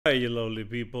Hi, you lovely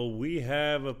people. We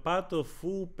have a Pato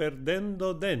Fu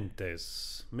Perdendo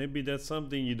dentes. Maybe that's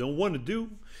something you don't want to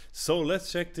do, so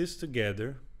let's check this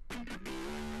together.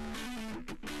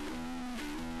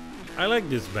 I like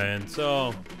this band,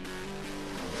 so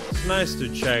it's nice to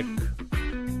check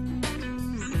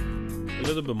a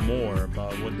little bit more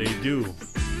about what they do.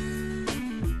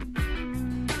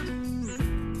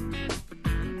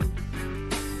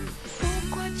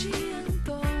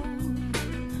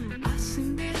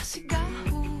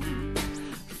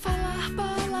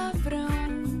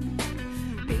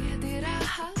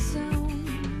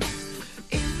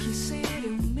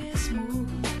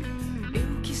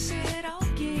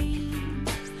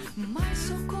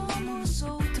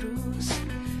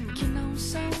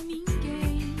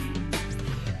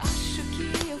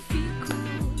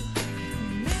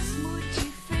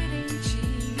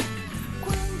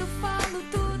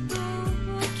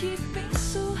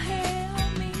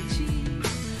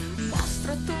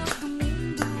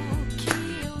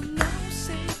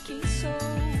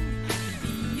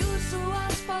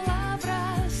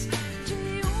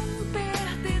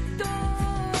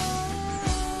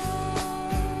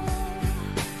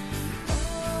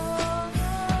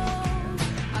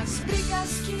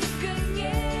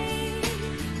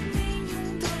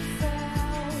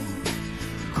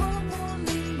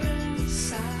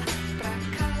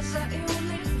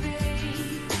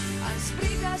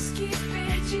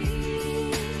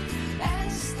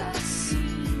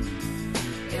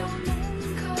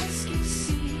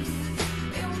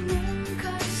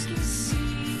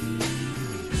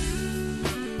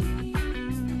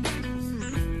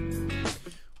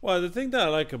 Well, the thing that I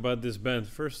like about this band,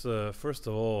 first of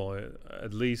all,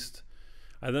 at least,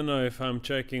 I don't know if I'm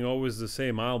checking always the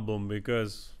same album,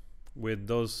 because with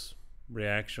those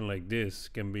reaction like this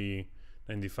can be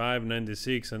 95,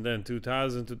 96, and then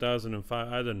 2000,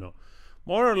 2005, I don't know.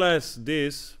 More or less,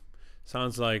 this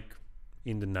sounds like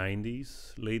in the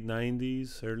 90s, late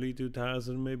 90s, early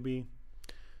 2000 maybe.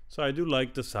 So I do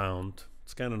like the sound.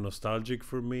 It's kind of nostalgic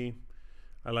for me.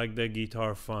 I like that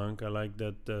guitar funk. I like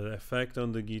that effect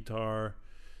on the guitar,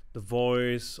 the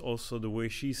voice, also the way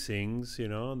she sings. You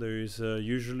know, there is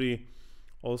usually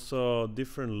also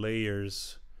different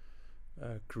layers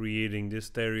creating this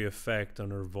stereo effect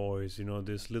on her voice. You know,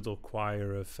 this little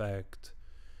choir effect,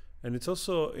 and it's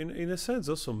also, in a sense,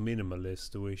 also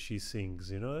minimalist the way she sings.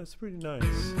 You know, that's pretty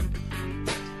nice.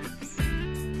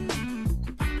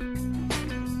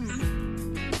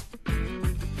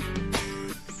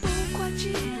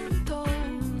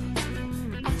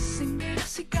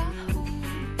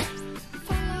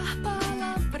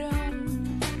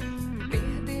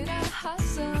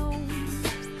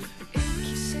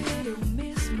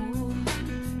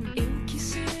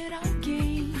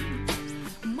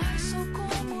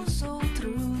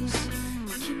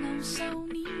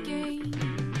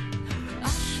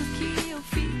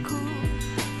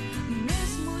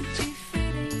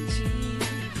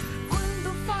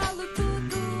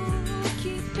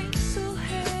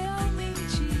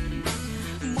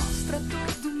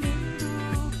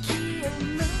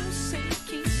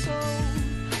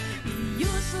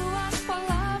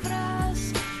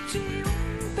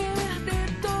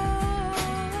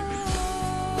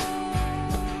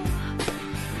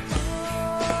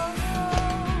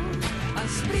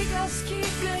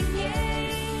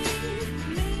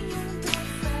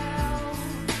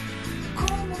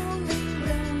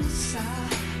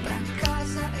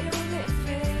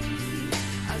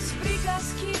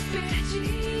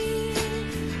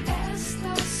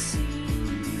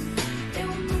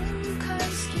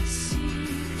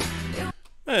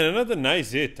 And another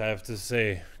nice hit, I have to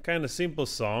say. Kind of simple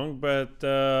song, but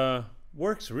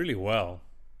works really well.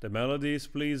 The melody is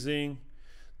pleasing.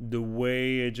 The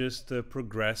way it just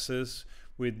progresses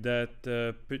with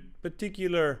that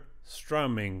particular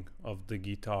strumming of the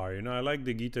guitar. You know, I like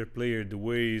the guitar player, the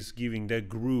way he's giving that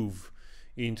groove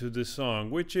into the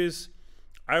song, which is,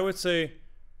 I would say,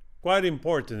 quite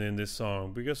important in this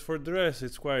song, because for the rest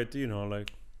it's quite, you know,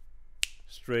 like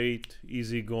straight,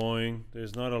 easy going.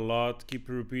 There's not a lot. Keep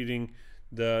repeating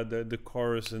the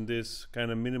chorus in this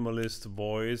kind of minimalist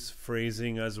voice,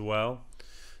 phrasing as well.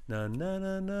 Na na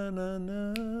na na na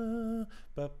na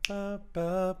ba ba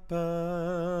ba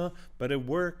ba. But it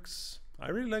works. I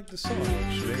really like the song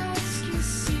actually.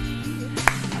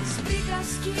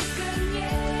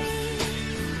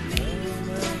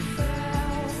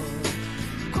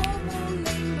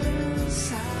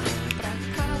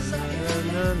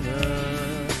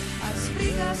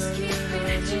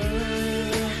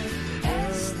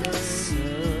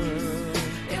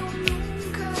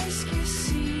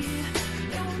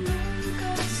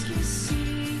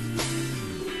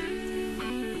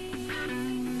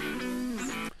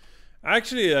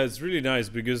 Actually, it's really nice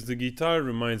because the guitar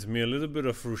reminds me a little bit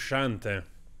of Frusciante.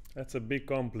 That's a big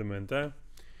compliment, eh?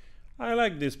 I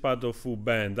like this Pato Fu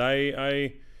band.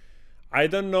 I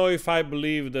don't know if I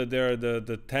believe that they're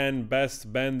the 10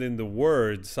 best band in the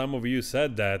world. Some of you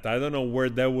said that. I don't know where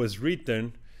that was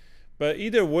written. But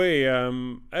either way,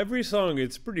 every song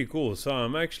it's pretty cool. So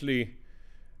I'm actually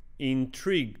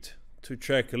intrigued to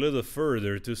check a little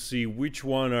further to see which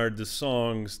one are the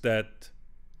songs that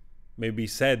maybe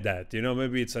said that. You know,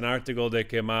 maybe it's an article that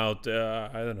came out, I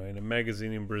don't know, in a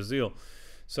magazine in Brazil.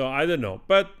 So I don't know.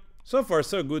 But so far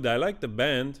so good. I like the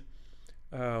band.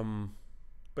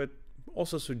 But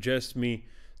also suggest me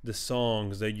the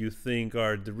songs that you think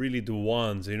are really the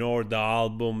ones, you know, or the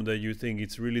album that you think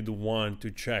it's really the one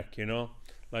to check, you know,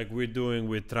 like we're doing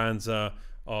with Tranza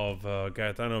of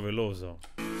Gaetano Veloso.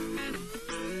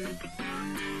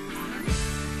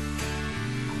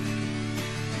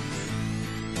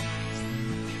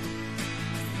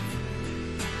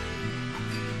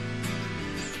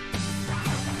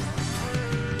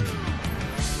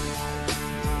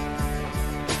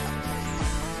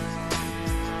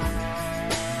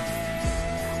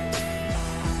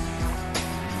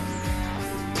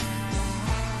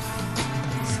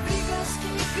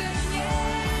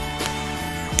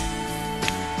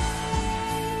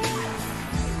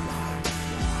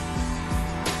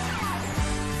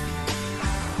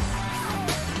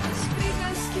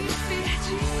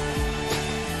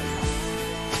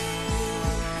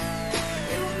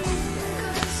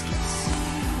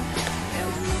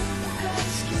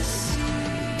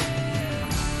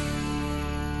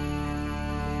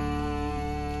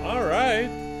 Alright,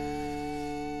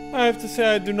 I have to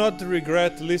say I do not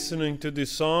regret listening to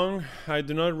this song. I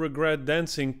do not regret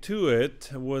dancing to it.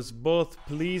 It was both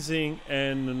pleasing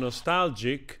and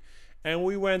nostalgic, and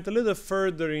we went a little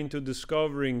further into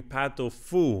discovering Pato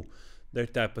Fu, their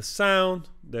type of sound,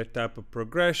 their type of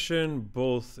progression,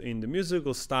 both in the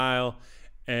musical style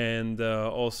and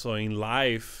also in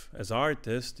life as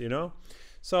artists, you know.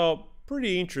 So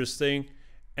pretty interesting.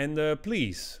 And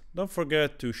please don't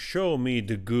forget to show me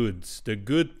the goods, the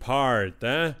good part,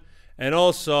 eh? And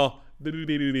also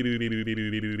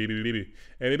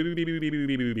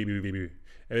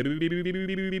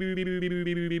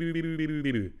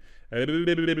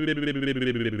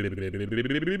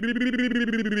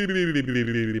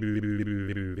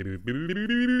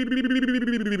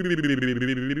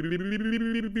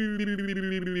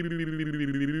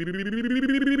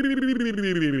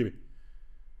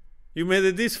you made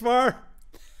it this far?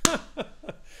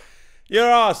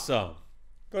 You're awesome.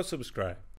 Go subscribe.